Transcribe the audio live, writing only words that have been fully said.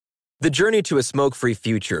The journey to a smoke-free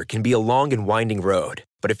future can be a long and winding road,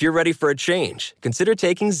 but if you're ready for a change, consider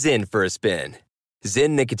taking Zyn for a spin.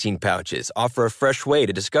 Zyn nicotine pouches offer a fresh way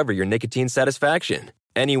to discover your nicotine satisfaction.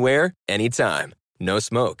 Anywhere, anytime. No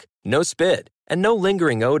smoke, no spit, and no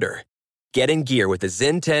lingering odor. Get in gear with the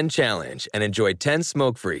Zyn 10 Challenge and enjoy 10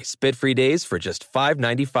 smoke-free, spit-free days for just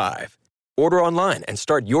 $5.95. Order online and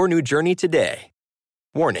start your new journey today.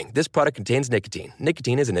 Warning, this product contains nicotine.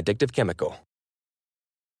 Nicotine is an addictive chemical.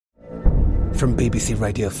 From BBC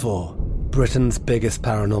Radio 4, Britain's biggest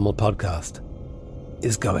paranormal podcast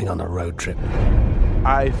is going on a road trip.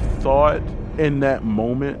 I thought in that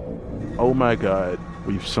moment, oh my God,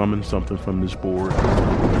 we've summoned something from this board.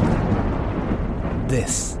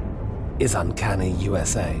 This is Uncanny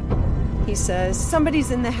USA. He says,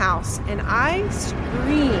 somebody's in the house, and I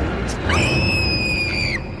screamed.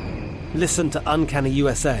 Listen to Uncanny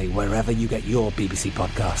USA wherever you get your BBC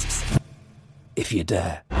podcasts, if you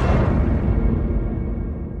dare.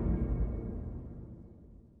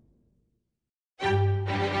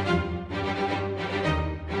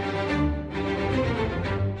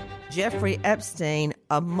 Jeffrey Epstein,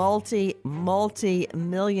 a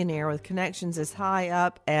multi-millionaire with connections as high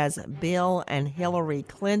up as Bill and Hillary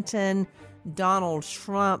Clinton, Donald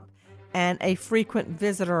Trump, and a frequent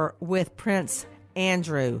visitor with Prince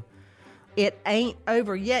Andrew. It ain't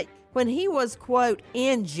over yet. When he was, quote,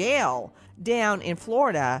 in jail down in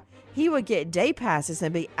Florida, he would get day passes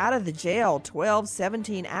and be out of the jail 12,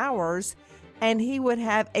 17 hours, and he would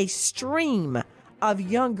have a stream of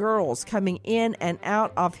young girls coming in and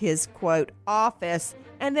out of his, quote, office.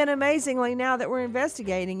 And then amazingly, now that we're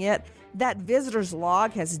investigating it, that visitor's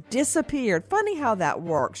log has disappeared. Funny how that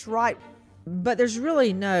works, right? But there's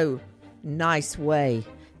really no nice way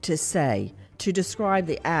to describe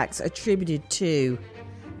the acts attributed to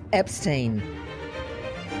Epstein.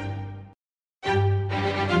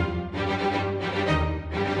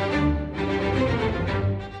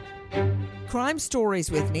 Crime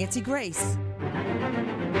Stories with Nancy Grace.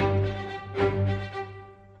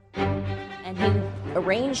 And he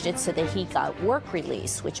arranged it so that he got work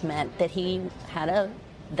release, which meant that he had a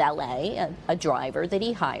valet, a driver that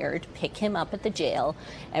he hired, pick him up at the jail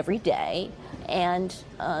every day and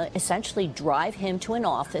essentially drive him to an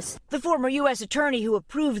office. The former U.S. attorney who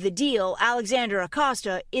approved the deal, Alexander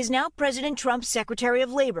Acosta, is now President Trump's Secretary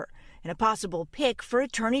of Labor and a possible pick for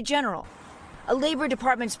Attorney General. A Labor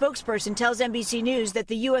Department spokesperson tells NBC News that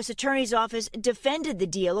the U.S. Attorney's Office defended the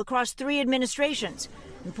deal across 3 administrations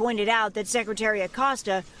and pointed out that Secretary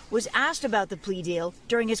Acosta was asked about the plea deal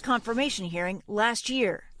during his confirmation hearing last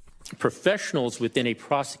year. Professionals within a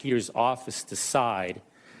prosecutor's office decide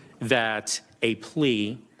that a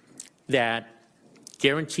plea that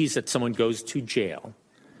guarantees that someone goes to jail,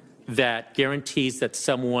 that guarantees that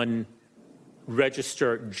someone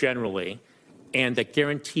register generally, and that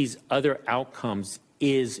guarantees other outcomes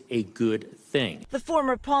is a good thing. The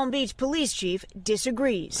former Palm Beach police chief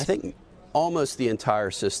disagrees. I think almost the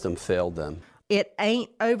entire system failed them. It ain't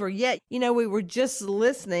over yet. You know, we were just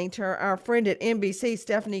listening to our friend at NBC,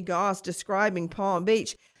 Stephanie Goss, describing Palm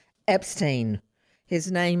Beach. Epstein. His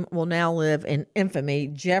name will now live in infamy,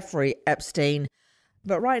 Jeffrey Epstein.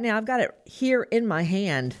 But right now, I've got it here in my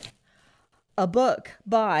hand. A book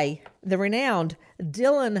by the renowned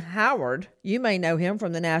Dylan Howard. You may know him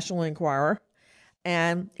from the National Enquirer.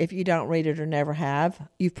 And if you don't read it or never have,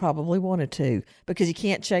 you've probably wanted to, because you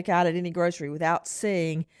can't check out at any grocery without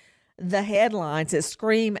seeing the headlines that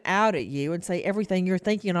scream out at you and say everything you're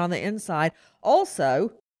thinking on the inside.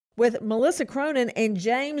 Also, with Melissa Cronin and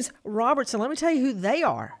James Robertson. Let me tell you who they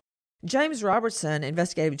are. James Robertson,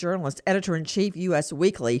 investigative journalist, editor-in-chief, U.S.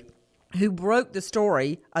 Weekly, who broke the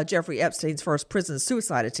story of Jeffrey Epstein's first prison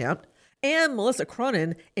suicide attempt, and Melissa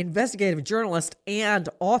Cronin, investigative journalist and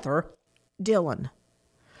author, Dylan,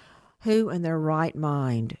 who in their right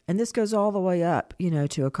mind, and this goes all the way up,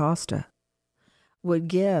 to Acosta, would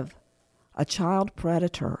give a child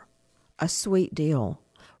predator a sweet deal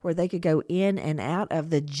where they could go in and out of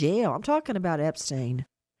the jail, I'm talking about Epstein,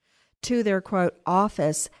 to their, quote,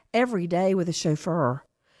 office every day with a chauffeur,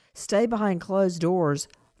 stay behind closed doors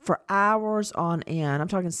for hours on end. I'm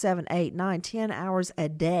talking 7, 8, 9, 10 hours a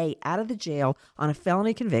day out of the jail on a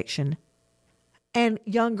felony conviction, and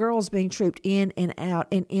young girls being trooped in and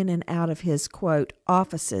out of his, quote,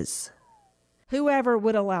 offices. Whoever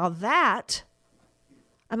would allow that,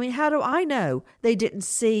 I mean, how do I know they didn't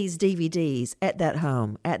seize DVDs at that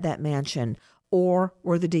home, at that mansion? Or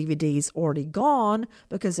were the DVDs already gone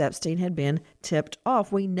because Epstein had been tipped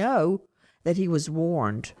off? We know that he was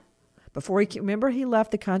warned. Remember he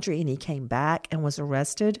left the country and he came back and was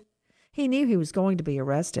arrested? He knew he was going to be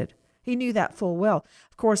arrested. He knew that full well.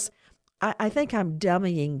 Of course, I think I'm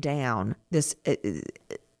dummying down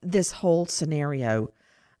this whole scenario.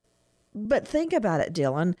 But think about it,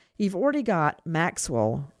 Dylan. You've already got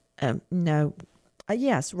Maxwell.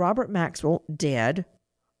 Robert Maxwell dead.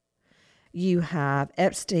 You have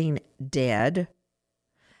Epstein dead.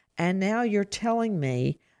 And now you're telling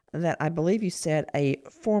me that I believe you said a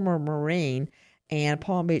former Marine and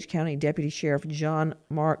Palm Beach County Deputy Sheriff John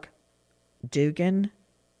Mark Dugan.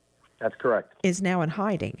 That's correct. Is now in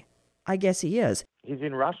hiding. I guess he is. He's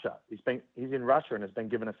in Russia. He's in Russia and has been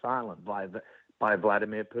given asylum by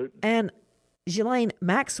Vladimir Putin. And Ghislaine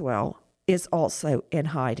Maxwell is also in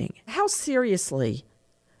hiding. How seriously,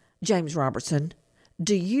 James Robertson,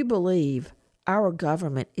 do you believe our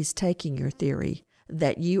government is taking your theory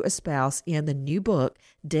that you espouse in the new book,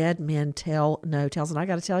 Dead Men Tell No Tales? And I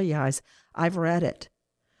got to tell you guys, I've read it.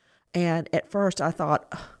 And at first I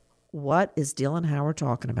thought, what is Dylan Howard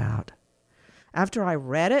talking about? After I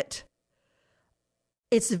read it,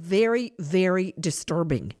 it's very, very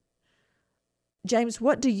disturbing. James,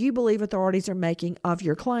 what do you believe authorities are making of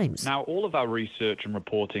your claims? Now, all of our research and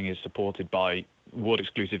reporting is supported by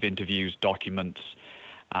word-exclusive interviews, documents,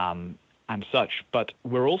 and such. But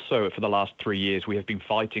we're also, for the last 3 years, we have been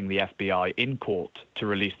fighting the FBI in court to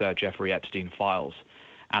release their Jeffrey Epstein files.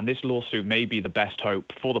 And this lawsuit may be the best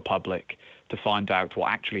hope for the public to find out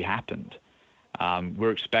what actually happened.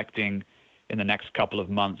 We're expecting in the next couple of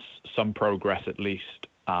months some progress at least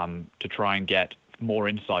to try and get more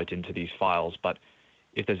insight into these files. But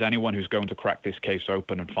if there's anyone who's going to crack this case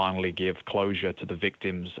open and finally give closure to the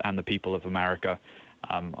victims and the people of America,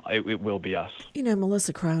 it will be us. You know,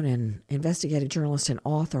 Melissa Cronin, investigative journalist and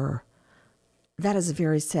author, that is a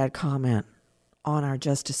very sad comment on our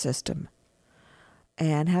justice system.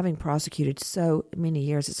 And having prosecuted so many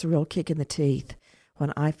years, it's a real kick in the teeth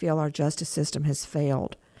when I feel our justice system has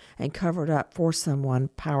failed and covered up for someone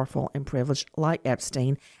powerful and privileged like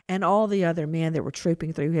Epstein and all the other men that were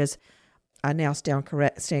trooping through his, I now stand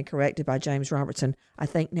corrected by James Robertson, I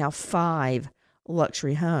think now 5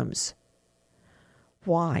 luxury homes.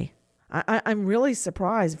 Why? I'm really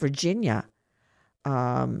surprised Virginia,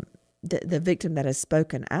 the victim that has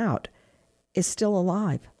spoken out, is still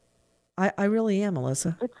alive. I really am,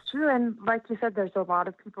 Melissa. It's true. And like you said, there's a lot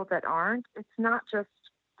of people that aren't. It's not just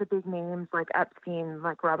the big names like Epstein,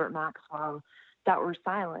 like Robert Maxwell, that were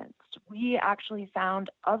silenced. We actually found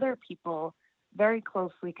other people very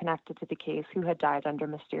closely connected to the case who had died under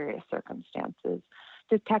mysterious circumstances.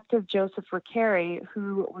 Detective Joseph Recarey,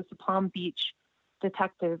 who was the Palm Beach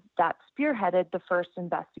detective that spearheaded the first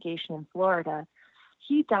investigation in Florida,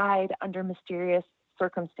 he died under mysterious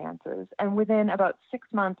circumstances. And within about 6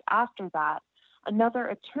 months after that, another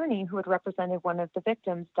attorney who had represented one of the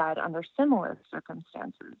victims died under similar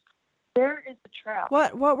circumstances. There is a trail.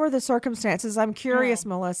 What were the circumstances? I'm curious,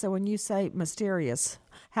 Melissa, when you say mysterious.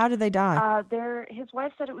 How did they die? His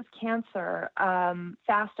wife said it was cancer,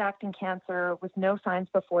 fast-acting cancer with no signs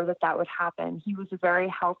before that would happen. He was a very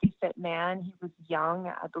healthy, fit man. He was young,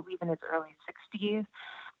 I believe in his early 60s.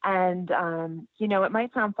 And, it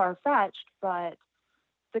might sound far-fetched, but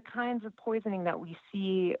the kinds of poisoning that we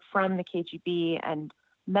see from the KGB and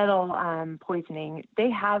metal poisoning, they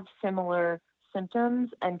have similar symptoms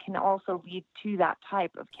and can also lead to that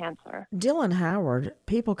type of cancer. Dylan Howard,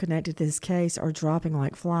 people connected to this case are dropping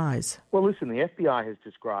like flies. Well, listen, the FBI has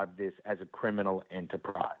described this as a criminal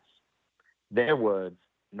enterprise. Their words,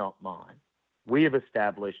 not mine. We have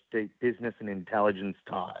established deep business and intelligence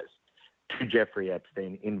ties to Jeffrey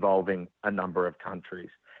Epstein involving a number of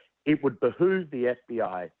countries. It would behoove the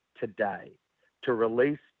FBI today to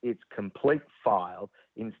release its complete file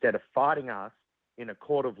instead of fighting us in a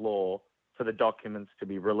court of law for the documents to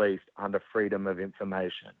be released under freedom of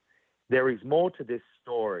information. There is more to this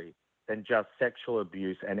story than just sexual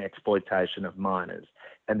abuse and exploitation of minors.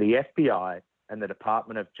 And the FBI and the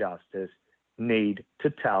Department of Justice need to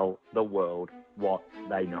tell the world what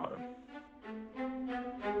they know.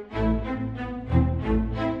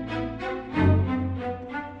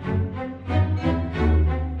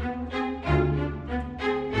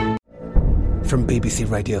 From BBC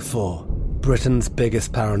Radio 4, Britain's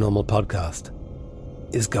biggest paranormal podcast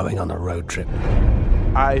is going on a road trip.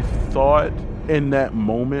 I thought in that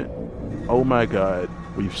moment, oh my God,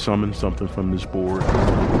 we've summoned something from this board.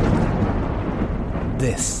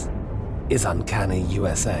 This is Uncanny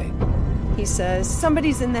USA. He says,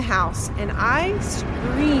 somebody's in the house, and I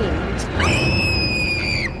screamed.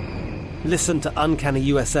 Listen to Uncanny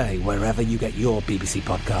USA wherever you get your BBC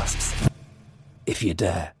podcasts, if you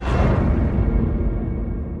dare.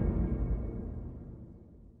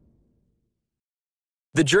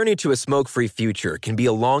 The journey to a smoke-free future can be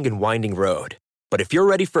a long and winding road. But if you're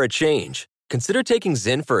ready for a change, consider taking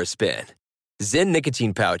Zyn for a spin. Zyn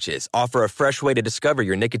nicotine pouches offer a fresh way to discover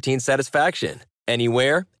your nicotine satisfaction.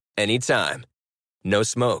 Anywhere, anytime. No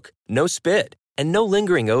smoke, no spit, and no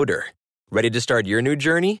lingering odor. Ready to start your new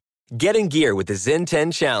journey? Get in gear with the Zyn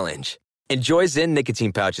 10 Challenge. Enjoy Zyn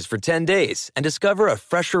nicotine pouches for 10 days and discover a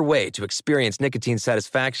fresher way to experience nicotine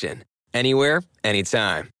satisfaction. Anywhere,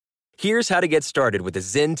 anytime. Here's how to get started with the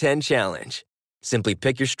Zyn 10 Challenge. Simply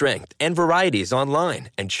pick your strength and varieties online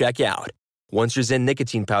and check out. Once your Zyn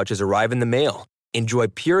nicotine pouches arrive in the mail, enjoy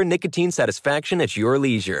pure nicotine satisfaction at your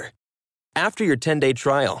leisure. After your 10-day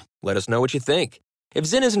trial, let us know what you think. If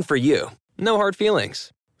Zyn isn't for you, no hard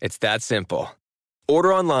feelings. It's that simple.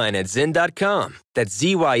 Order online at Zyn.com, that's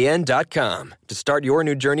ZYN.com, to start your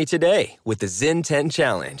new journey today with the Zyn 10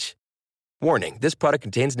 Challenge. Warning, this product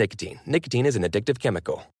contains nicotine. Nicotine is an addictive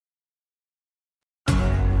chemical.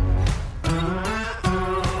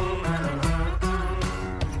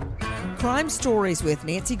 Crime Stories with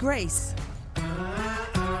Nancy Grace.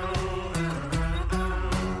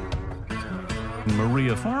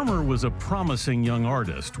 Maria Farmer was a promising young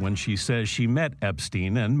artist when she says she met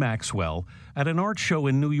Epstein and Maxwell at an art show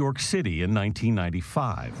in New York City in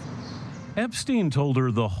 1995. Epstein told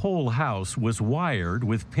her the whole house was wired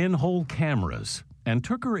with pinhole cameras and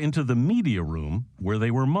took her into the media room where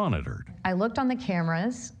they were monitored. I looked on the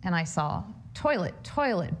cameras and I saw toilet,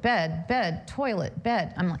 bed, toilet,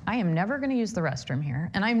 bed. I'm like, I am never going to use the restroom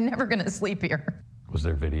here, and I'm never going to sleep here. Was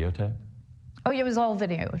there videotape? Oh, it was all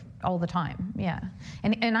video, all the time, yeah.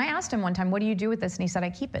 And I asked him one time, what do you do with this? And he said, I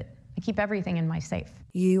keep it. I keep everything in my safe.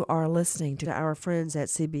 You are listening to our friends at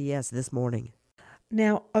CBS This Morning.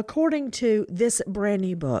 Now, according to this brand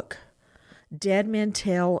new book, Dead Men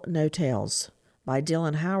Tell No Tales, by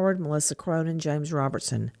Dylan Howard, Melissa Cronin, James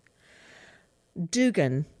Robertson,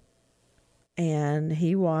 Dugan, and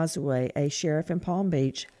he was a sheriff in Palm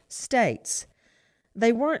Beach, states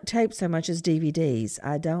they weren't taped so much as DVDs.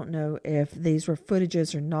 I don't know if these were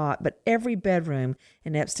footages or not, but every bedroom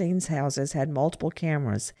in Epstein's houses had multiple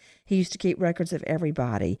cameras. He used to keep records of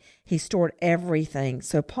everybody. He stored everything.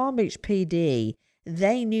 So Palm Beach PD,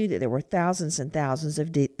 they knew that there were thousands and thousands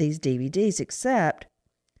of these DVDs, except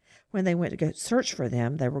when they went to go search for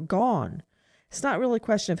them, they were gone. It's not really a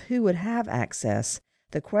question of who would have access.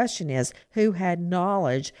 The question is, who had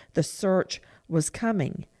knowledge the search was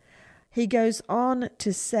coming? He goes on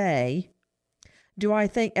to say, do I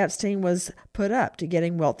think Epstein was put up to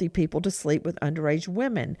getting wealthy people to sleep with underage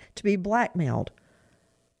women, to be blackmailed?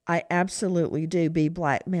 I absolutely do, be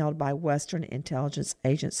blackmailed by Western intelligence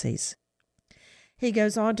agencies. He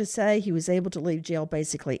goes on to say he was able to leave jail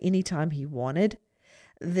basically anytime he wanted.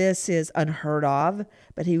 This is unheard of,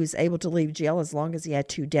 but he was able to leave jail as long as he had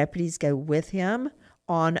 2 deputies go with him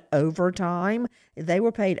on overtime. They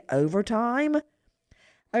were paid overtime.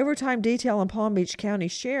 Overtime detail in Palm Beach County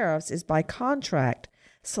Sheriffs is by contract,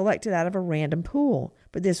 selected out of a random pool.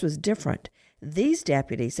 But this was different. These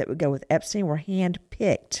deputies that would go with Epstein were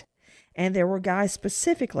hand-picked. And there were guys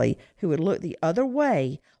specifically who would look the other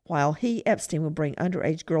way while Epstein, would bring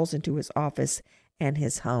underage girls into his office and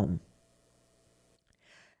his home.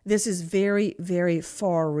 This is very, very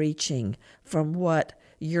far-reaching from what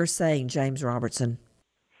you're saying, James Robertson.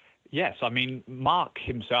 Yes, I mean, Mark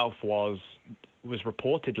himself was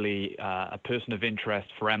reportedly a person of interest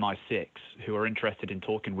for MI6, who are interested in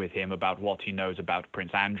talking with him about what he knows about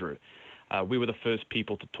Prince Andrew. We were the first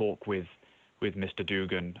people to talk with Mr.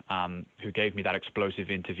 Dugan, who gave me that explosive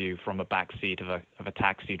interview from a backseat of a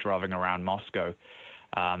taxi driving around Moscow.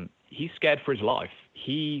 He's scared for his life.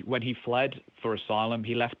 When he fled for asylum,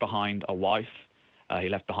 he left behind a wife, he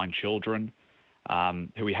left behind children,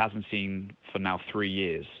 who he hasn't seen for now 3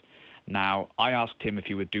 years. Now, I asked him if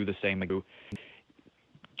he would do the same.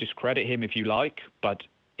 Discredit him if you like, but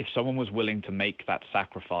if someone was willing to make that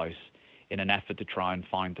sacrifice in an effort to try and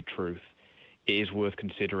find the truth, it is worth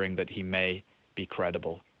considering that he may be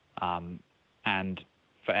credible. And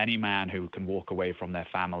for any man who can walk away from their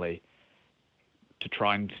family to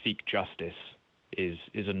try and seek justice is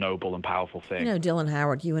a noble and powerful thing. You know, Dylan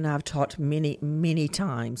Howard, you and I have talked many, many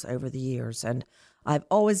times over the years, and I've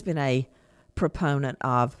always been a proponent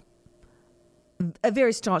of a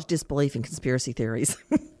very staunch disbelief in conspiracy theories.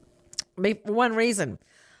 For one reason,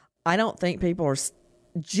 I don't think people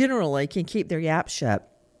generally can keep their yap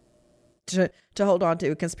shut to hold on to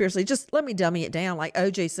a conspiracy. Just let me dummy it down. Like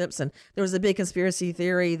O.J. Simpson, there was a big conspiracy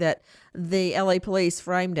theory that the L.A. police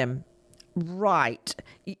framed him. Right.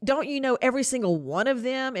 Don't you know every single one of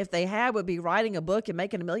them, if they had, would be writing a book and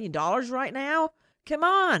making $1 million right now? Come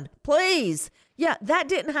on, please. Yeah, that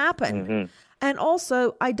didn't happen. Mm-hmm. And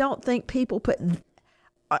also, I don't think people put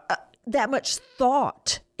that much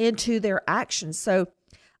thought into their actions. So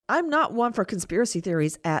I'm not one for conspiracy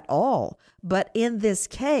theories at all. But in this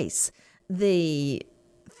case, the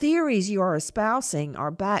theories you are espousing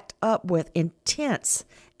are backed up with intense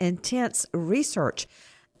research.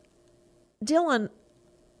 Dylan,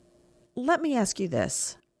 let me ask you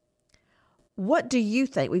this. What do you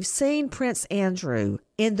think? We've seen Prince Andrew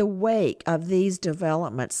in the wake of these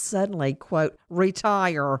developments suddenly, quote,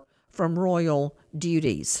 retire from royal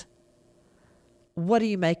duties. What do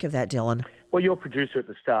you make of that, Dylan? Well, your producer at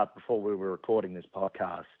the start, before we were recording this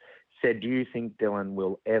podcast, said, do you think Dylan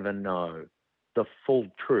will ever know the full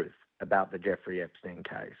truth about the Jeffrey Epstein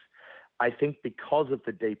case? I think because of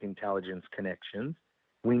the deep intelligence connections,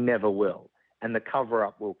 we never will, and the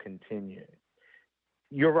cover-up will continue.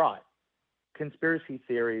 You're right. Conspiracy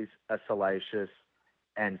theories are salacious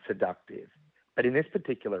and seductive. But in this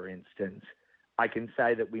particular instance, I can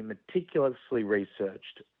say that we meticulously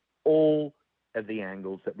researched all of the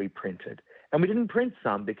angles that we printed. And we didn't print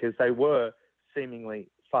some because they were seemingly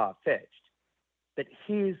far-fetched. But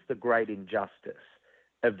here's the great injustice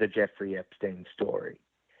of the Jeffrey Epstein story.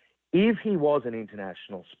 If he was an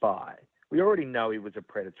international spy, we already know he was a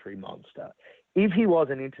predatory monster. If he was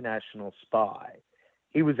an international spy,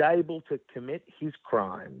 he was able to commit his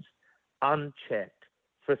crimes unchecked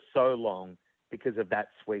for so long because of that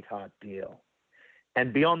sweetheart deal.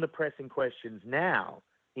 And beyond the pressing questions now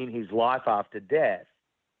in his life after death,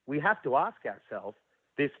 we have to ask ourselves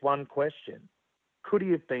this one question. Could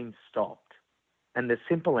he have been stopped? And the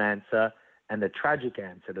simple answer and the tragic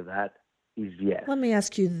answer to that is yes. Let me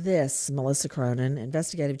ask you this, Melissa Cronin,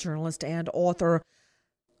 investigative journalist and author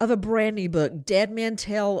of a brand new book, Dead Men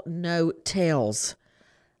Tell No Tales.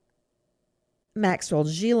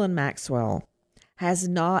 Ghislaine Maxwell, has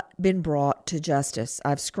not been brought to justice.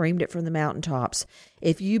 I've screamed it from the mountaintops.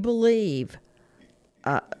 If you believe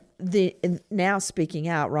now speaking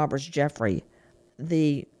out, Roberts Jeffrey,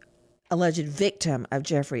 the alleged victim of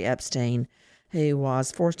Jeffrey Epstein, who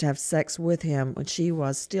was forced to have sex with him when she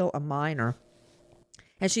was still a minor.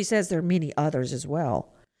 And she says there are many others as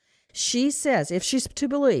well. She says, if she's to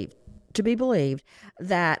be believed,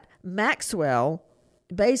 that Maxwell,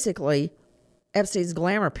 basically Epstein's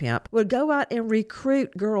glamour pimp, would go out and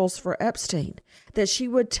recruit girls for Epstein, that she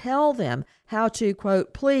would tell them how to,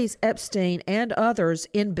 quote, please Epstein and others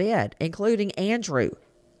in bed, including Andrew.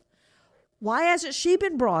 Why hasn't she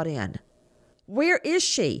been brought in? Where is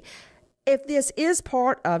she? If this is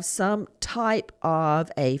part of some type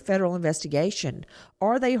of a federal investigation,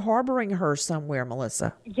 are they harboring her somewhere,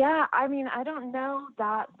 Melissa? Yeah, I mean, I don't know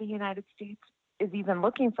that the United States is even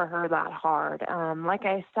looking for her that hard. Like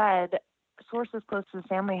I said, sources close to the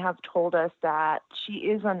family have told us that she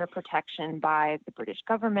is under protection by the British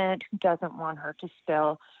government, who doesn't want her to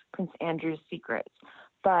spill Prince Andrew's secrets.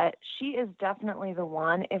 But she is definitely the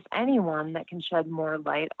one, if anyone, that can shed more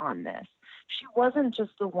light on this. She wasn't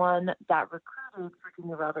just the one that recruited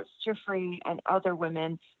Virginia Roberts Giuffre and other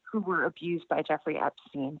women who were abused by Jeffrey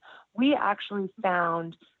Epstein. We actually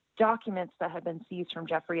found documents that had been seized from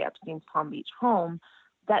Jeffrey Epstein's Palm Beach home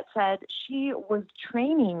that said she was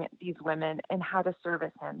training these women in how to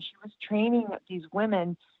service him. She was training these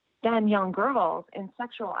women, then young girls, in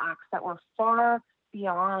sexual acts that were far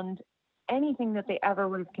beyond anything that they ever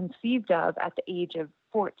would have conceived of at the age of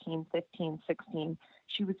 14, 15, 16.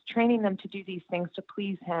 She was training them to do these things to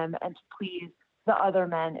please him and to please the other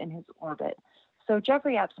men in his orbit. So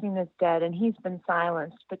Jeffrey Epstein is dead and he's been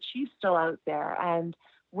silenced, but she's still out there and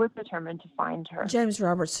we're determined to find her. James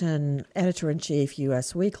Robertson, editor-in-chief,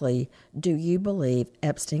 U.S. Weekly, do you believe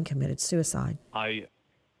Epstein committed suicide? I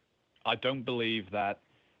don't believe that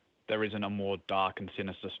there isn't a more dark and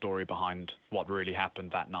sinister story behind what really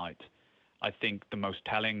happened that night. I think the most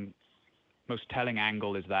telling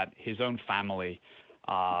angle is that his own family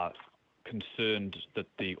are concerned that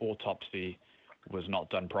the autopsy was not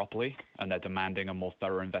done properly, and they're demanding a more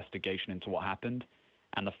thorough investigation into what happened.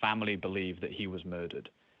 And the family believe that he was murdered.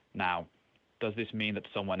 Now, does this mean that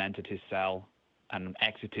someone entered his cell and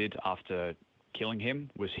exited after killing him?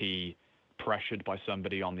 Was he pressured by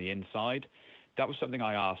somebody on the inside? That was something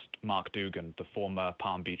I asked Mark Dugan, the former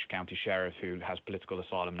Palm Beach County Sheriff who has political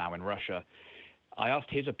asylum now in Russia. I asked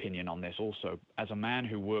his opinion on this also. As a man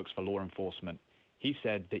who works for law enforcement, he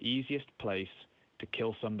said the easiest place to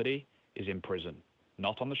kill somebody is in prison,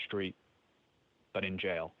 not on the street, but in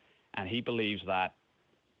jail. And he believes that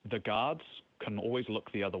the guards can always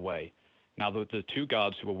look the other way. Now, the two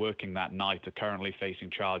guards who were working that night are currently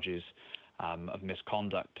facing charges of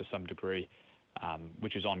misconduct to some degree,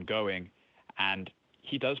 which is ongoing. And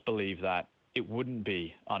he does believe that it wouldn't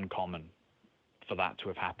be uncommon for that to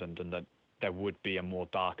have happened, and that there would be a more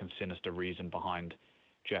dark and sinister reason behind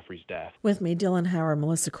Jeffrey's death. With me, Dylan Howard,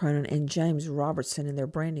 Melissa Cronin, and James Robertson in their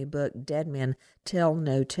brand new book, Dead Men Tell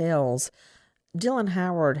No Tales. Dylan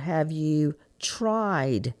Howard, have you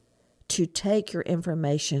tried to take your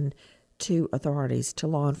information to authorities, to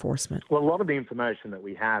law enforcement? Well, a lot of the information that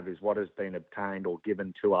we have is what has been obtained or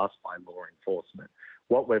given to us by law enforcement.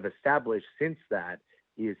 What we've established since that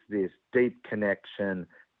is this deep connection,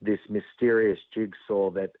 this mysterious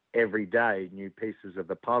jigsaw that every day new pieces of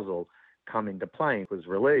the puzzle come into play. It was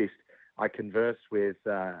released. I conversed with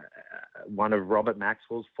one of Robert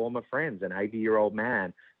Maxwell's former friends, an 80-year-old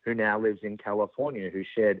man who now lives in California, who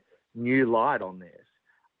shed new light on this.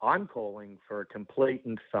 I'm calling for a complete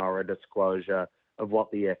and thorough disclosure of what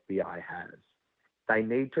the FBI has. They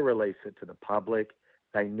need to release it to the public.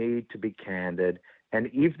 They need to be candid. And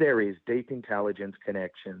if there is deep intelligence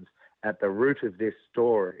connections at the root of this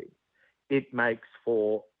story, it makes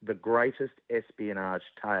for the greatest espionage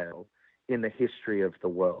tale in the history of the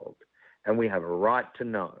world. And we have a right to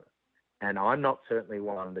know. And I'm not certainly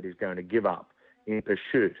one that is going to give up in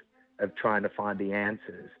pursuit of trying to find the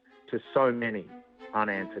answers to so many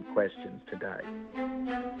unanswered questions today.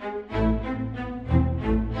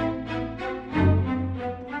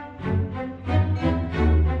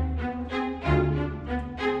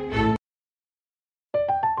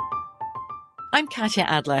 I'm Katya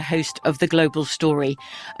Adler, host of The Global Story.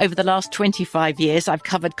 Over the last 25 years, I've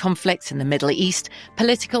covered conflicts in the Middle East,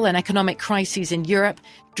 political and economic crises in Europe,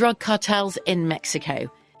 drug cartels in Mexico.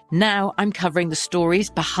 Now I'm covering the stories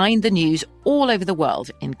behind the news all over the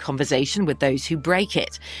world in conversation with those who break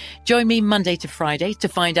it. Join me Monday to Friday to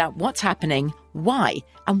find out what's happening, why,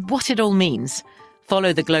 and what it all means.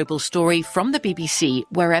 Follow The Global Story from the BBC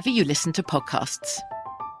wherever you listen to podcasts.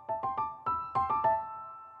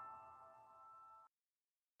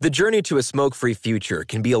 The journey to a smoke-free future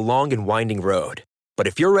can be a long and winding road. But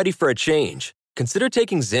if you're ready for a change, consider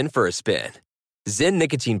taking Zyn for a spin. Zyn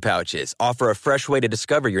nicotine pouches offer a fresh way to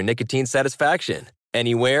discover your nicotine satisfaction.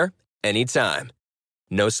 Anywhere, anytime.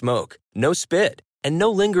 No smoke, no spit, and no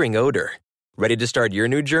lingering odor. Ready to start your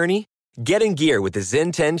new journey? Get in gear with the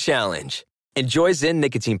Zyn 10 Challenge. Enjoy Zyn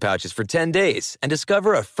nicotine pouches for 10 days and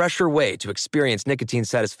discover a fresher way to experience nicotine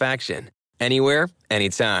satisfaction. Anywhere,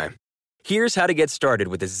 anytime. Here's how to get started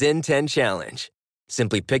with the Zyn 10 Challenge.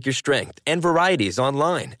 Simply pick your strength and varieties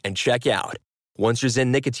online and check out. Once your Zyn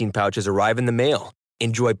nicotine pouches arrive in the mail,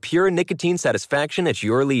 enjoy pure nicotine satisfaction at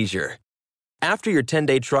your leisure. After your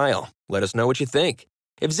 10-day trial, let us know what you think.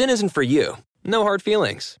 If Zyn isn't for you, no hard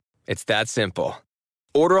feelings. It's that simple.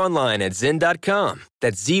 Order online at Zyn.com,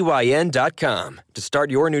 that's ZYN.com, to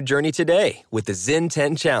start your new journey today with the Zyn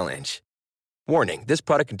 10 Challenge. Warning, this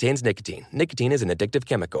product contains nicotine. Nicotine is an addictive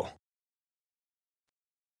chemical.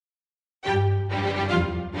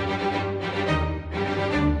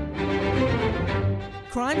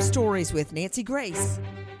 Crime Stories with Nancy Grace.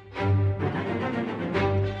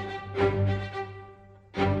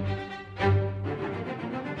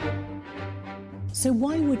 So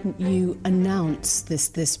why wouldn't you announce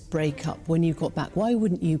this breakup when you got back? Why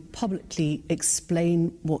wouldn't you publicly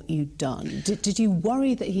explain what you'd done? Did you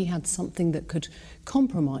worry that he had something that could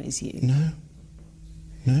compromise you?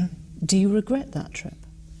 No. Do you regret that trip?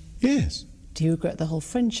 Yes. Do you regret the whole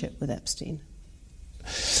friendship with Epstein?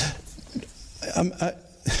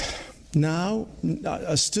 Now,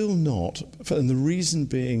 still not. And the reason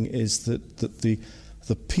being is that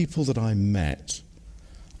the people that I met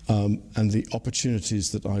and the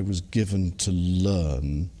opportunities that I was given to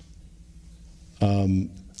learn,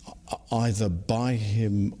 either by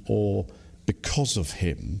him or because of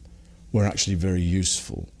him, were actually very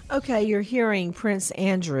useful. Okay, you're hearing Prince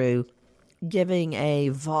Andrew giving a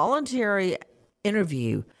voluntary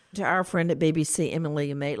interview to our friend at BBC,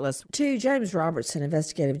 Emily Maitlis, to James Robertson,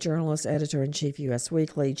 investigative journalist, editor-in-chief, U.S.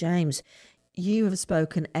 Weekly. James, you have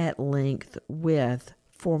spoken at length with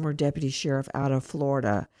former deputy sheriff out of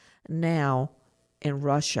Florida, now in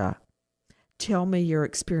Russia. Tell me your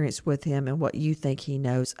experience with him and what you think he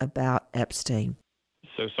knows about Epstein.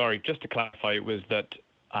 So sorry, just to clarify, it was that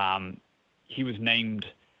he was named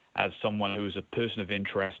as someone who was a person of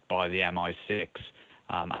interest by the MI6.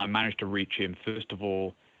 I managed to reach him, first of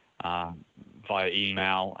all, via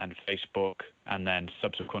email and Facebook, and then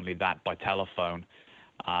subsequently that by telephone.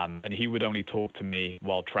 And he would only talk to me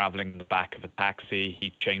while traveling in the back of a taxi.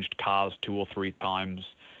 He changed cars 2 or 3 times,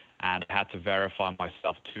 and I had to verify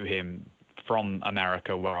myself to him from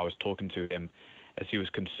America where I was talking to him, as he was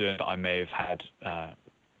concerned that I may have had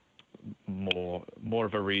more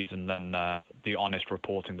of a reason than the honest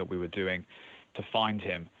reporting that we were doing to find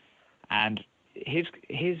him. And his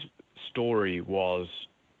story was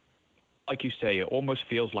like you say, it almost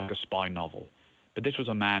feels like a spy novel. But this was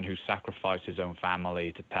a man who sacrificed his own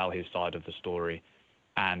family to tell his side of the story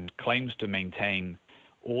and claims to maintain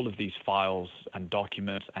all of these files and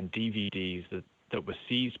documents and DVDs that were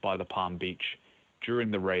seized by the Palm Beach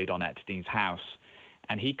during the raid on Epstein's house.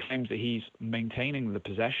 And he claims that he's maintaining the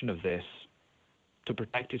possession of this to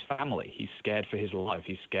protect his family. He's scared for his life.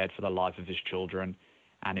 He's scared for the life of his children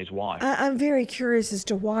and his wife. I'm very curious as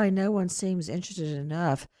to why no one seems interested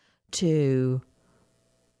enough to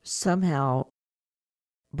somehow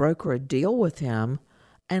broker a deal with him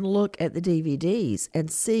and look at the DVDs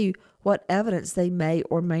and see what evidence they may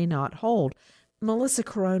or may not hold. Melissa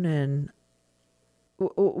Cronin,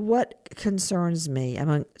 what concerns me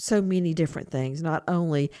among so many different things, not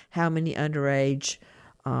only how many underage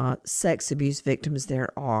sex abuse victims there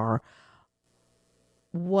are,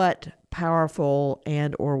 what powerful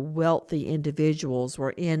and or wealthy individuals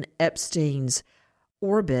were in Epstein's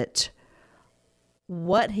orbit,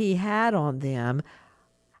 what he had on them,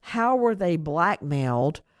 how were they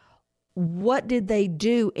blackmailed, what did they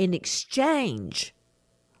do in exchange?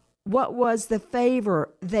 What was the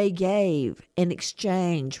favor they gave in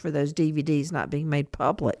exchange for those DVDs not being made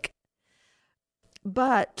public?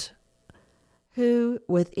 But who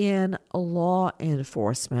within law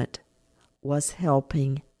enforcement was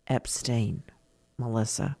helping Epstein?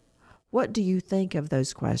 Melissa, what do you think of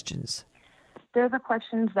those questions? They're the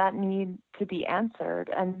questions that need to be answered,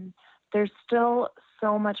 and there's still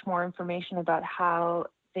so much more information about how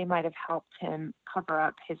they might have helped him cover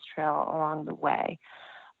up his trail along the way.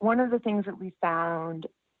 One of the things that we found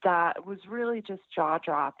that was really just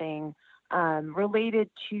jaw-dropping related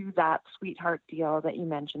to that sweetheart deal that you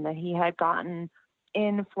mentioned that he had gotten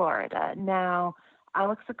in Florida. Now,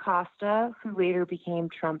 Alex Acosta, who later became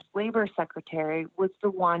Trump's labor secretary, was the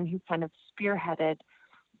one who kind of spearheaded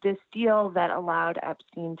this deal that allowed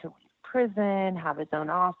Epstein to leave prison, have his own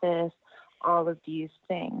office, all of these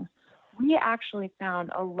things. We actually found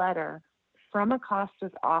a letter from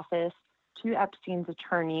Acosta's office to Epstein's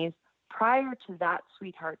attorneys prior to that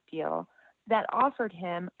sweetheart deal that offered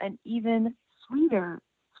him an even sweeter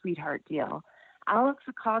sweetheart deal. Alex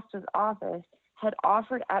Acosta's office had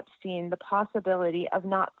offered Epstein the possibility of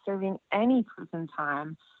not serving any prison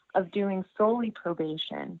time, of doing solely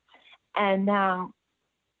probation. And now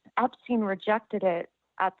Epstein rejected it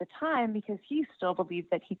at the time because he still believed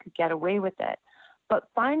that he could get away with it. But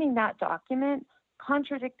finding that document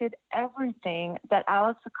contradicted everything that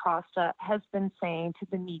Alex Acosta has been saying to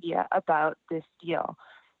the media about this deal.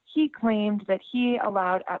 He claimed that he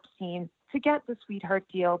allowed Epstein to get the sweetheart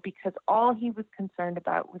deal because all he was concerned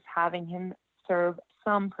about was having him serve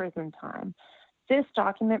some prison time. This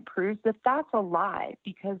document proves that that's a lie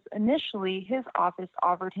because initially his office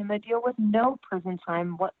offered him a deal with no prison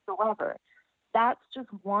time whatsoever. That's just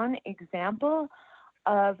one example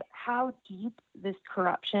of how deep this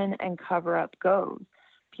corruption and cover-up goes.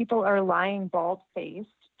 People are lying bald-faced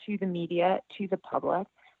to the media, to the public,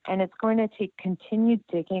 and it's going to take continued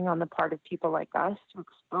digging on the part of people like us to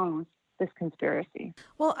expose this conspiracy.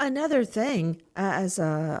 Well, another thing, as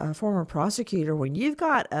a former prosecutor, when you've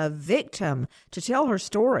got a victim to tell her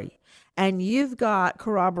story and you've got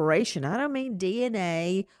corroboration, I don't mean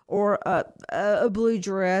DNA or a blue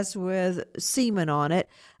dress with semen on it,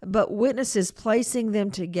 but witnesses placing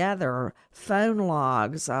them together, phone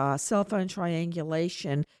logs, cell phone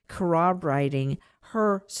triangulation, corroborating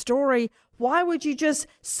her story. Why would you just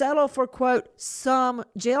settle for, quote, some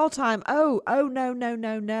jail time? Oh,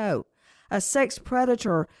 no. A sex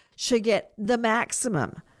predator should get the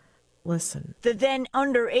maximum. Listen. The then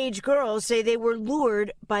underage girls say they were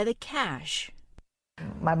lured by the cash.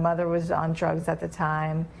 My mother was on drugs at the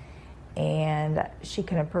time, and she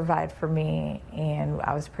couldn't provide for me, and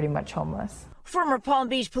I was pretty much homeless. Former Palm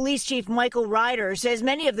Beach Police Chief Michael Ryder says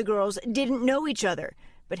many of the girls didn't know each other,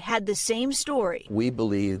 but had the same story. We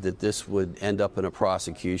believe that this would end up in a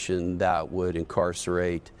prosecution that would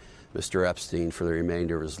incarcerate Mr. Epstein for the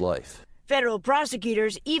remainder of his life. Federal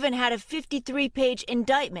prosecutors even had a 53-page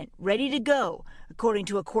indictment ready to go, according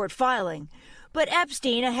to a court filing. But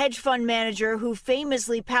Epstein, a hedge fund manager who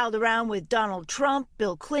famously palled around with Donald Trump,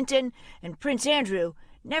 Bill Clinton, and Prince Andrew,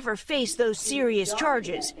 never faced those serious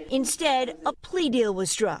charges. Instead, a plea deal was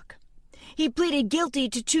struck. He pleaded guilty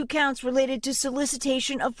to 2 counts related to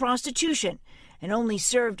solicitation of prostitution and only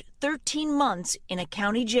served 13 months in a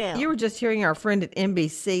county jail. You were just hearing our friend at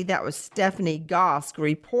NBC. That was Stephanie Gosk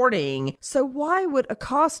reporting. So why would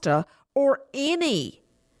Acosta or any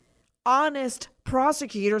honest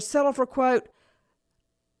prosecutor settle for, quote,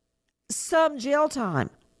 some jail time?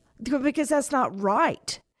 Because that's not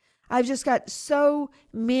right. I've just got so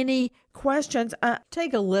many questions.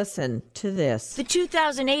 Take a listen to this. The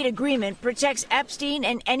 2008 agreement protects Epstein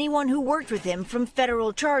and anyone who worked with him from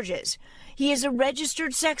federal charges. He is a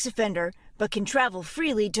registered sex offender, but can travel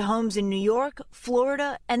freely to homes in New York,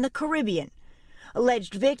 Florida, and the Caribbean.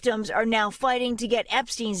 Alleged victims are now fighting to get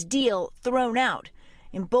Epstein's deal thrown out.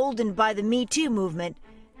 Emboldened by the Me Too movement,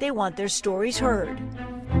 they want their stories heard.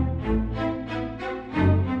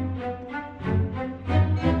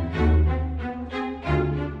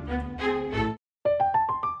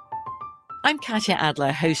 I'm Katya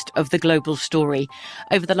Adler, host of The Global Story.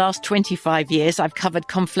 Over the last 25 years, I've covered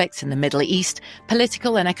conflicts in the Middle East,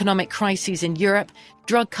 political and economic crises in Europe,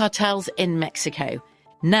 drug cartels in Mexico.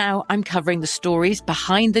 Now I'm covering the stories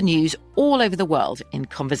behind the news all over the world in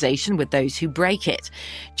conversation with those who break it.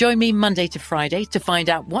 Join me Monday to Friday to find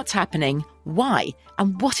out what's happening, why,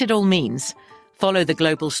 and what it all means. Follow The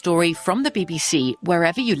Global Story from the BBC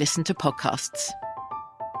wherever you listen to podcasts.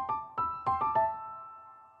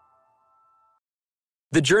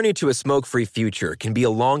 The journey to a smoke-free future can be a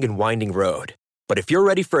long and winding road. But if you're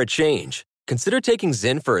ready for a change, consider taking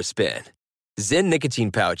Zyn for a spin. Zyn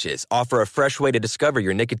nicotine pouches offer a fresh way to discover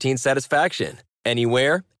your nicotine satisfaction.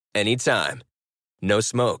 Anywhere, anytime. No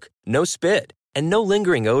smoke, no spit, and no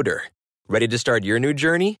lingering odor. Ready to start your new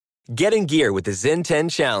journey? Get in gear with the Zyn 10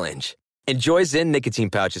 Challenge. Enjoy Zyn nicotine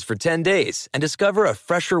pouches for 10 days and discover a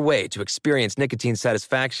fresher way to experience nicotine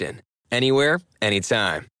satisfaction. Anywhere,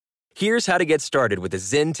 anytime. Here's how to get started with the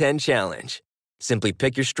Zyn 10 Challenge. Simply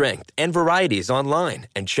pick your strength and varieties online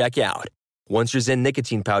and check out. Once your Zyn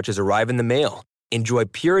nicotine pouches arrive in the mail, enjoy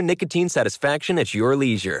pure nicotine satisfaction at your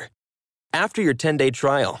leisure. After your 10-day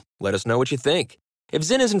trial, let us know what you think. If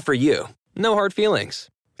Zyn isn't for you, no hard feelings.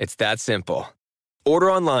 It's that simple. Order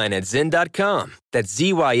online at Zyn.com, that's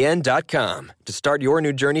ZYN.com, to start your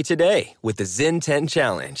new journey today with the Zyn 10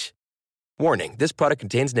 Challenge. Warning, this product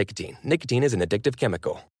contains nicotine. Nicotine is an addictive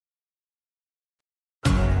chemical.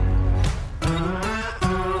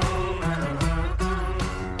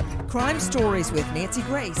 Crime Stories with Nancy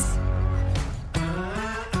Grace.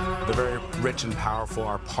 The very rich and powerful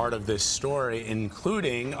are part of this story,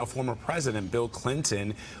 including a former president, Bill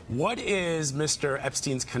Clinton. What is Mr.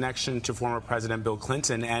 Epstein's connection to former President Bill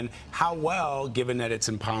Clinton, and how well, given that it's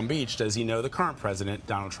in Palm Beach, does he know the current president,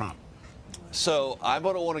 Donald Trump? So I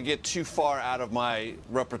don't want to get too far out of my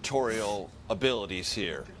repertorial abilities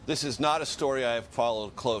here. This is not a story I have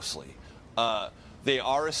followed closely. They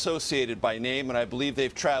are associated by name, and I believe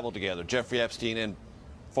they've traveled together, Jeffrey Epstein and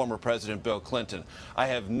former President Bill Clinton. I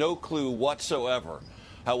have no clue whatsoever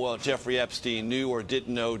how well Jeffrey Epstein knew or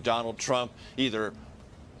didn't know Donald Trump, either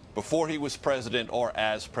before he was president or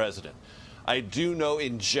as president. I do know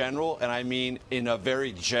in general, and I mean in a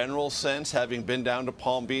very general sense, having been down to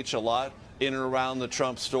Palm Beach a lot in and around the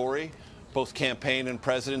Trump story, both campaign and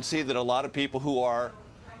presidency, that a lot of people who are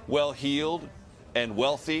well-heeled and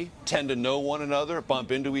wealthy tend to know one another,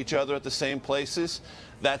 bump into each other at the same places.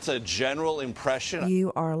 That's a general impression.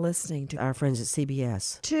 You are listening to our friends at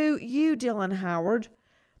CBS. To you, Dylan Howard,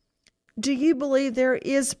 do you believe there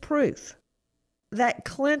is proof that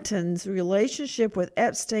Clinton's relationship with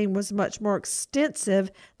Epstein was much more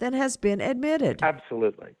extensive than has been admitted?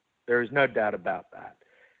 Absolutely. There is no doubt about that.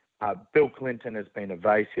 Bill Clinton has been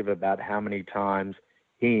evasive about how many times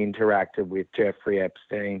he interacted with Jeffrey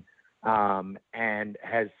Epstein, and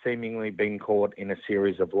has seemingly been caught in a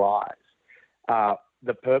series of lies.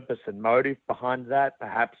 The purpose and motive behind that,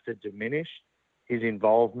 perhaps to diminish his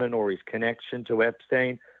involvement or his connection to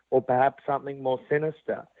Epstein, or perhaps something more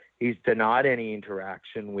sinister. He's denied any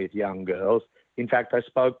interaction with young girls. In fact, I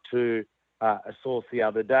spoke to a source the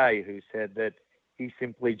other day who said that he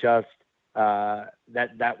simply just,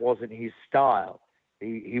 that wasn't his style.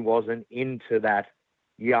 He wasn't into that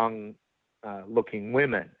young looking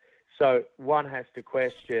women. So one has to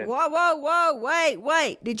question. Whoa,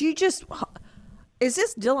 wait. Did you just... Is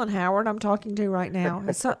this Dylan Howard I'm talking to right now?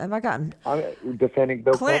 Have I gotten... I'm defending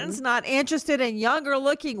Bill Clinton's Clinton. not interested in younger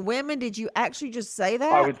looking women. Did you actually just say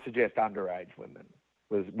that? I would suggest underage women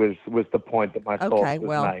was the point that my source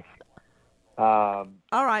was making.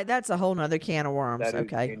 All right, that's a whole nother can of worms.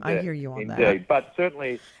 Okay, I hear you on that. But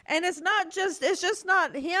certainly... And it's just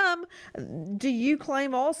not him. Do you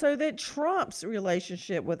claim also that Trump's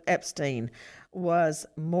relationship with Epstein was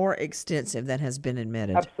more extensive than has been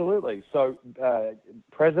admitted? Absolutely. So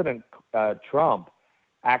President Trump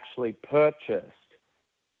actually purchased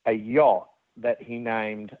a yacht that he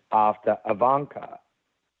named after Ivanka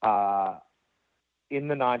in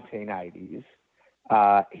the 1980s.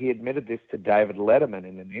 He admitted this to David Letterman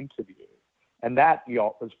in an interview. And that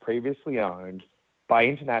yacht was previously owned by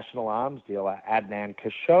international arms dealer Adnan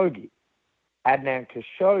Khashoggi. Adnan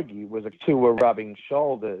Khashoggi was two were rubbing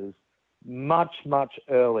shoulders much, much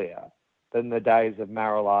earlier than the days of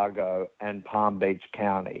Mar-a-Lago and Palm Beach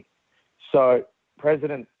County. So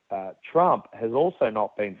President Trump has also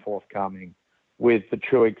not been forthcoming with the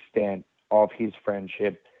true extent of his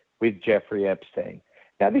friendship with Jeffrey Epstein.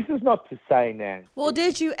 Now, this is not to say, Nancy. Well,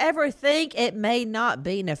 did you ever think it may not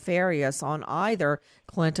be nefarious on either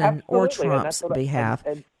Clinton or Trump's behalf?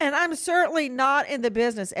 And I'm certainly not in the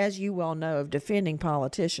business, as you well know, of defending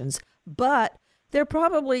politicians, but they're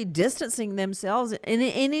probably distancing themselves in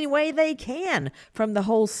any way they can from the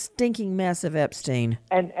whole stinking mess of Epstein.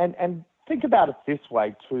 And think about it this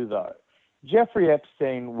way, too, though. Jeffrey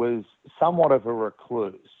Epstein was somewhat of a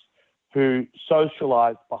recluse who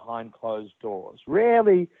socialized behind closed doors,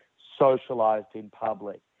 rarely socialized in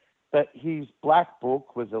public. But his black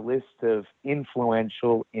book was a list of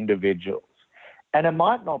influential individuals. And it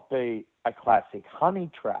might not be a classic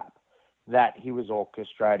honey trap that he was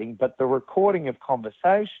orchestrating, but the recording of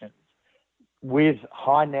conversations with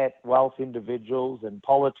high net wealth individuals and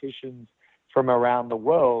politicians from around the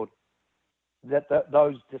world, that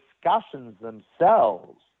those discussions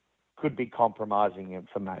themselves could be compromising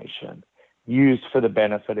information used for the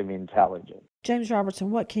benefit of intelligence. James Robertson,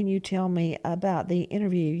 what can you tell me about the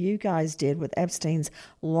interview you guys did with Epstein's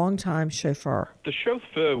longtime chauffeur? The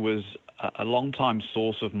chauffeur was a longtime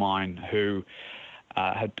source of mine who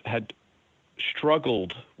had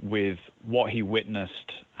struggled with what he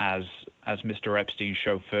witnessed as Mr. Epstein's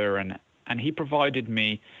chauffeur, and he provided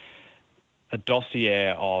me a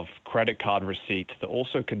dossier of credit card receipts that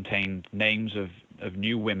also contained names of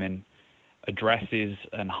new women, addresses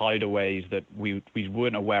and hideaways that we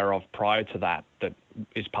weren't aware of prior to that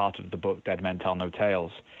is part of the book Dead Men Tell No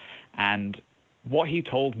Tales. And what he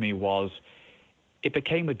told me was it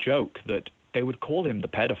became a joke that they would call him the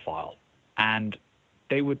pedophile, and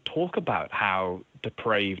they would talk about how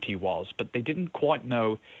depraved he was, but they didn't quite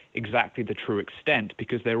know exactly the true extent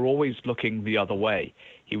because they were always looking the other way.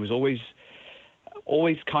 He was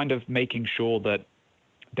always kind of making sure that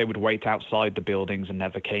they would wait outside the buildings and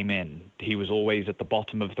never came in. He was always at the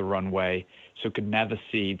bottom of the runway, so could never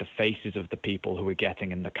see the faces of the people who were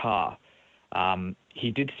getting in the car. He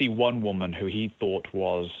did see one woman who he thought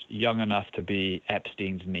was young enough to be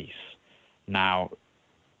Epstein's niece. Now,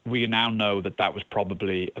 we now know that was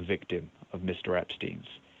probably a victim of Mr. Epstein's.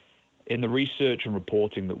 In the research and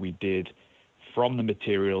reporting that we did from the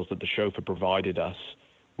materials that the chauffeur provided us,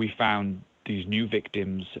 we found these new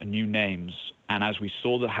victims and new names. And as we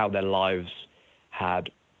saw how their lives had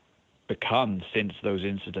become since those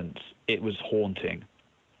incidents, it was haunting.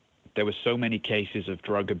 There were so many cases of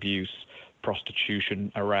drug abuse,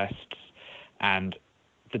 prostitution arrests, and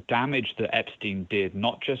the damage that Epstein did,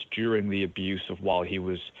 not just during the abuse of while he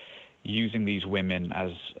was using these women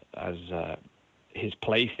as his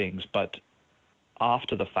playthings, but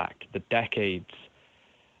after the fact, the decades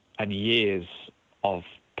and years of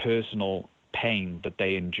personal pain that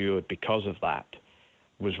they endured because of that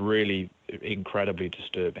was really incredibly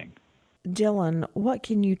disturbing. Dylan, what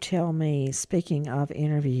can you tell me, speaking of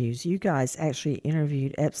interviews? You guys actually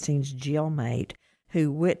interviewed Epstein's jailmate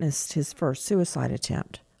who witnessed his first suicide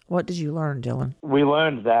attempt. What did you learn, Dylan? We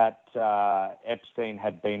learned that Epstein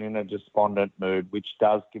had been in a despondent mood, which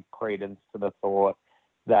does give credence to the thought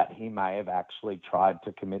that he may have actually tried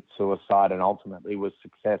to commit suicide and ultimately was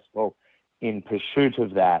successful in pursuit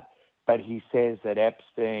of that. But he says that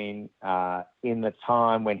Epstein, in the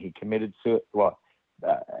time when he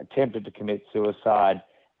attempted to commit suicide,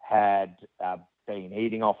 had been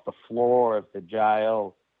eating off the floor of the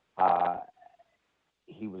jail.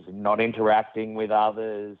 He was not interacting with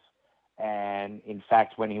others. And in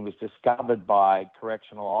fact, when he was discovered by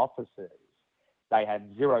correctional officers, they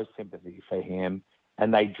had zero sympathy for him,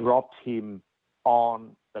 and they dropped him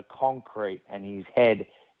on the concrete, and his head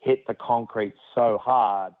hit the concrete so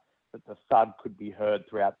hard that the thud could be heard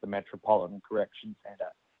throughout the Metropolitan Correction Center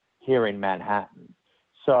here in Manhattan.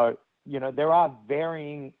 So, there are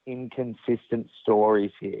varying inconsistent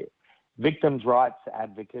stories here. Victims' rights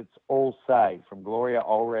advocates all say, from Gloria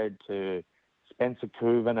Allred to Spencer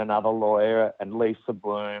Cooven, another lawyer, and Lisa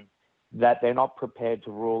Bloom, that they're not prepared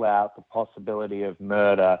to rule out the possibility of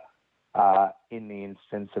murder in the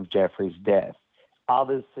instance of Jeffrey's death.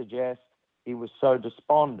 Others suggest he was so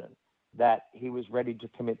despondent that he was ready to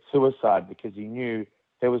commit suicide because he knew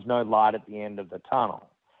there was no light at the end of the tunnel,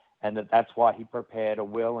 and that's why he prepared a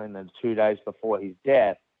will in the 2 days before his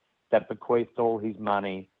death that bequeathed all his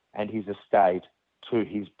money and his estate to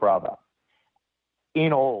his brother.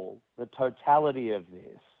 In all, the totality of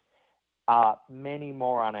this are many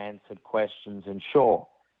more unanswered questions. And sure,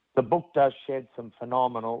 the book does shed some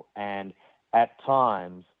phenomenal and at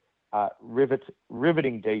times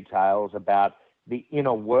riveting details about the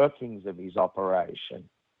inner workings of his operation.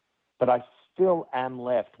 But I still am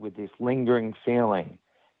left with this lingering feeling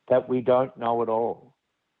that we don't know it all,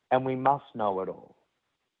 and we must know it all.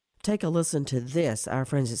 Take a listen to this, our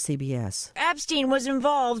friends at CBS. Epstein was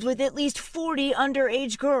involved with at least 40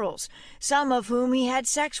 underage girls, some of whom he had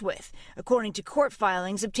sex with, according to court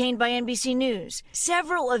filings obtained by NBC News.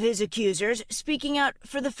 Several of his accusers speaking out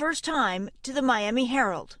for the first time to the Miami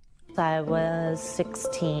Herald. I was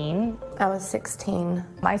 16. I was 16.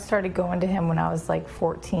 I started going to him when I was like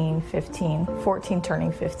 14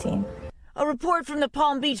 turning 15. A report from the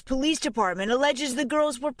Palm Beach Police Department alleges the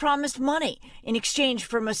girls were promised money in exchange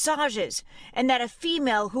for massages, and that a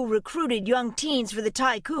female who recruited young teens for the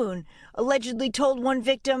tycoon allegedly told one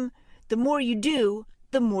victim, "The more you do,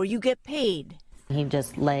 the more you get paid." He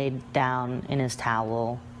just laid down in his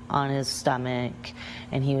towel on his stomach,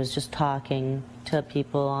 and he was just talking to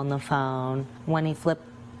people on the phone. When he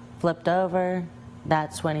flipped over,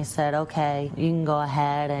 that's when he said, "Okay, you can go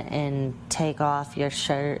ahead and take off your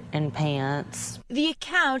shirt and pants." The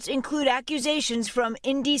accounts include accusations from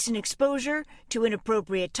indecent exposure to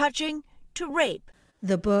inappropriate touching to rape.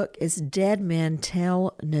 The book is Dead Men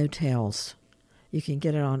Tell No Tales. You can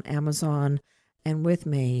get it on Amazon. And with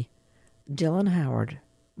me, Dylan Howard,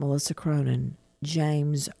 Melissa Cronin,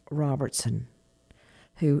 James Robertson,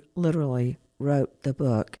 who literally wrote the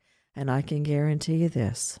book. And I can guarantee you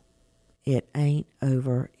this. It ain't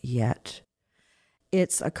over yet.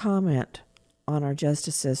 It's a comment on our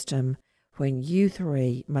justice system when you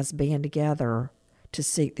three must band together to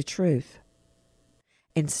seek the truth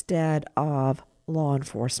instead of law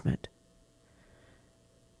enforcement.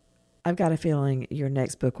 I've got a feeling your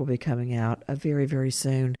next book will be coming out very, very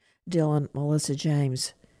soon. Dylan, Melissa,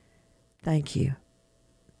 James, thank you.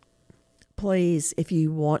 Please, if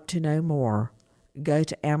you want to know more, go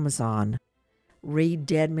to Amazon. Read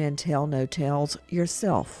Dead Men Tell No Tales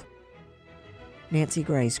yourself. Nancy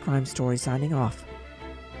Grace, Crime Story, signing off.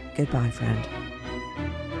 Goodbye, friend.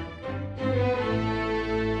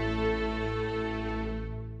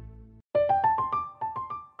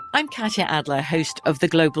 I'm Katya Adler, host of The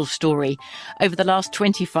Global Story. Over the last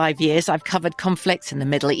 25 years, I've covered conflicts in the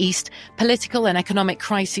Middle East, political and economic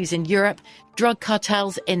crises in Europe, drug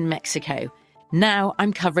cartels in Mexico. Now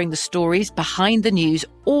I'm covering the stories behind the news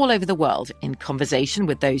all over the world in conversation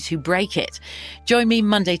with those who break it. Join me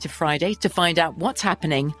Monday to Friday to find out what's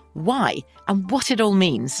happening, why, and what it all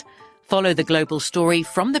means. Follow The Global Story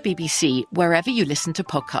from the BBC wherever you listen to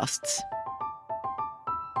podcasts.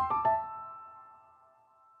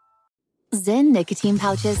 Zyn nicotine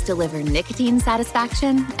pouches deliver nicotine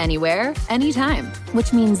satisfaction anywhere, anytime,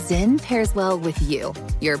 which means Zyn pairs well with you,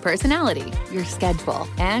 your personality, your schedule,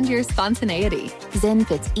 and your spontaneity. Zyn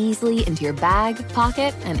fits easily into your bag,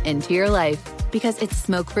 pocket, and into your life because it's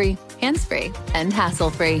smoke-free, hands-free, and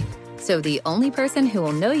hassle-free. So the only person who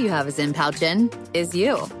will know you have a Zyn pouch in is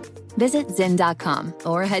you. Visit Zyn.com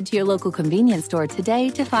or head to your local convenience store today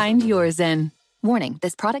to find your Zyn. Warning,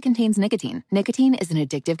 this product contains nicotine. Nicotine is an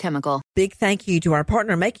addictive chemical. Big thank you to our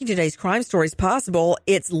partner making today's crime stories possible.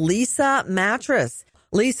 It's Leesa Mattress.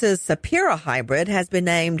 Leesa's Sapira Hybrid has been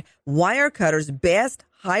named Wirecutter's best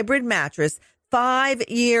hybrid mattress 5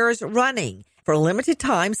 years running. For a limited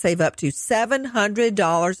time, save up to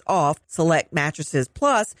 $700 off select mattresses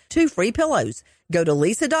plus 2 free pillows. Go to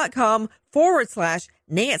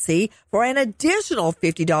Leesa.com/Nancy for an additional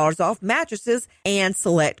 $50 off mattresses and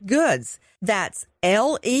select goods. That's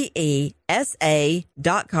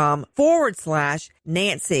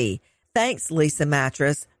LEESA.com/Nancy. Thanks, Leesa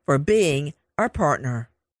Mattress, for being our partner.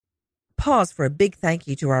 Pause for a big thank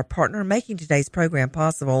you to our partner making today's program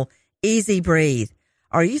possible, Easy Breathe.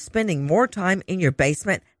 Are you spending more time in your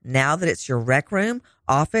basement now that it's your rec room,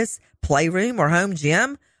 office, playroom, or home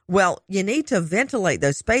gym? Well, you need to ventilate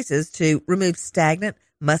those spaces to remove stagnant,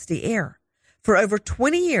 musty air. For over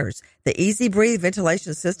 20 years, the Easy Breathe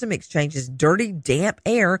ventilation system exchanges dirty, damp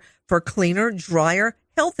air for cleaner, drier,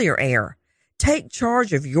 healthier air. Take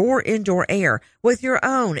charge of your indoor air with your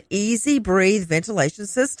own Easy Breathe ventilation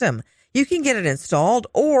system. You can get it installed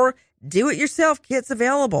or do-it-yourself kits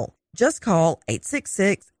available. Just call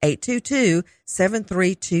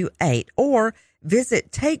 866-822-7328 or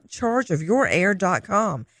visit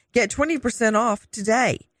TakeChargeOfYourAir.com. Get 20% off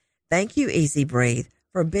today. Thank you, Easy Breathe,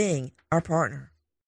 for being our partner.